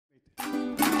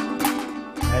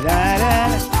Hey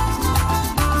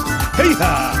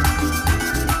ha!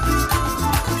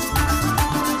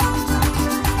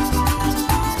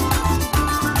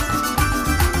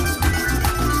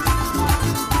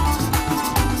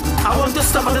 I want to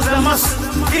stop as I must.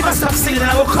 If I stop singing,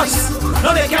 I will cuss.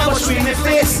 No, they can't watch me in the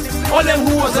face. All them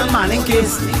who was a man in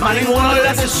case. Man in one, all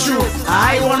that is true.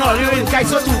 I want all you in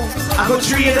kites or two. I go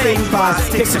 3 in the impasse.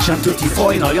 Take section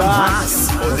 24 in all your hands.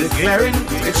 Oh, it's glaring,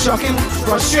 it's shocking,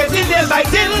 frustrating, they're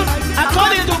biting.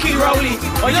 According to Key Rowley,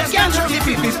 or you can't drop the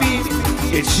PPP.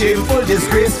 It's shameful,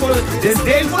 disgraceful,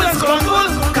 disdainful and scornful.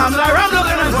 Kamala Ram,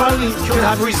 Logan and Volney should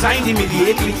have resigned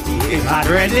immediately. It's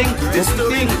heart-rending, this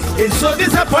thing is so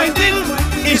disappointing.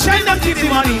 It's shine them TV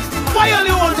money. Why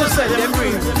only want to sell them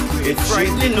free? It's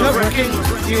frightening, nerve-wracking.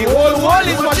 The whole world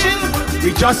is watching.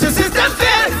 The justice system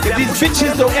fair. If these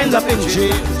bitches don't end up in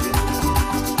jail.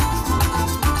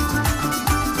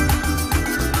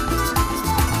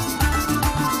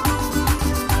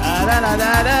 Da da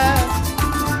da da.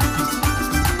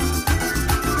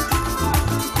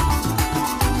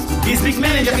 These big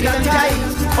men in Jamaica don't die.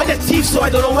 Or the thief, so I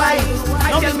don't know why.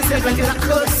 I tell myself like it's a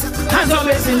curse. Hands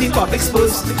always in the public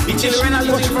exposed. The children are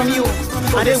watching from you.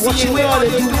 And they watching where all they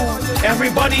do.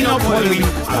 Everybody now calling you.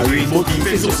 I read more deep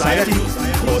in society.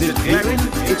 Was it glaring?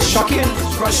 It's shocking.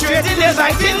 Frustrating, they're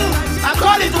fighting.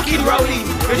 According to Kid Rowley,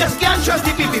 you just can't trust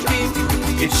the PPP.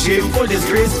 It's shameful,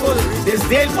 disgraceful,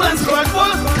 disdainful and scornful.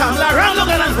 Kamala Ram,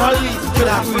 Logan and Volney should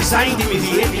have resigned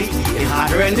immediately. It's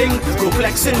heart-rending,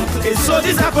 perplexing, it's so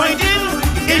disappointing.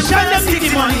 It's shine them city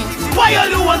money. Why all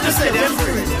you want to set them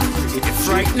free? It's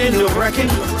frightening, nerve-wracking.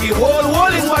 The whole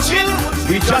world is watching.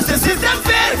 The justice system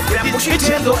fair. Them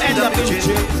bitches don't end up in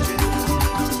jail.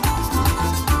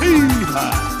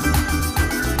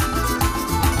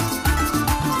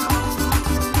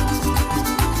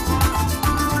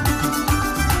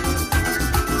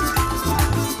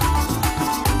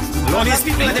 All these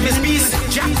people at the misbeast,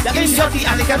 the insulting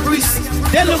and the caprice.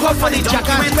 They look up for the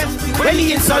jackass when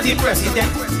he insult the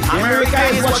president. America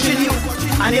is watching you,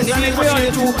 and it's the only way on you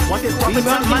to want a proper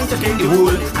man to take the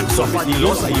whole and suffer the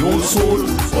loss of your own soul.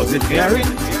 Was it glaring?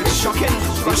 It's shocking.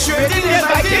 Frustrating, they're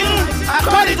fighting.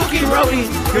 According to Kid Rowley,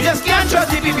 you just can't trust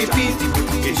the PPP.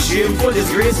 It's shameful,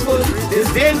 disgraceful,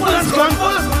 disdainful and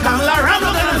scornful. Kamala Ram,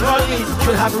 Logan and Volney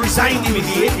should have resigned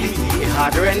immediately. It's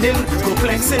heart-rending,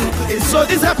 perplexing, it's so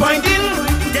disappointing.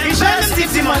 They shine them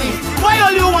tipsy money. Why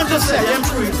all you want to set them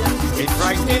free? It's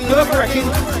frightening, nerve-wracking.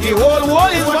 The whole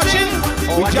world is watching.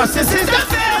 The justice system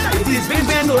fair. It is big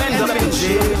men who end up in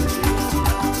jail.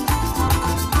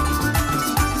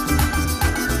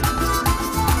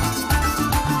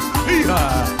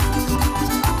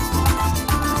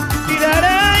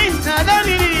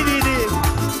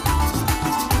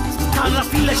 Kamala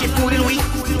feel like she's fooling we,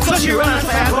 so she run and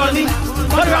fire Volney.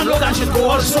 But Ram Logan should go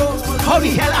also. How the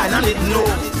hell I didn't know?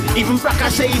 Even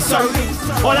Prakash say he's sorry.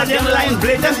 All of them lying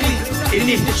blatantly. In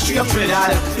the history of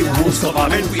Trinidad, the worst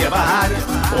government we ever had.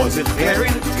 Was it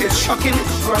glaring? It's shocking,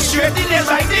 frustrating, they're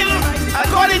fighting.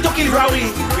 According to Kid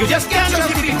Rowley, you just can't trust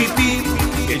the PPP.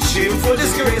 It's shameful,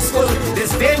 disgraceful,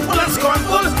 disdainful and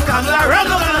scornful. Kamala Ram,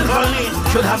 Logan and Volney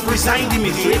should have resigned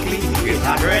immediately. It's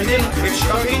heart-rending, it's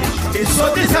shocking, it's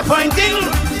so disappointing.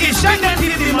 It's shining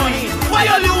the money. Why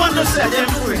all you want to set them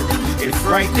free? It's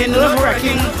frightening,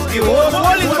 nerve-wracking. The whole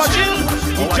world is watching.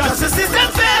 The justice system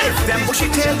fair. Them bushy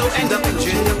tail don't end up in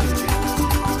jail.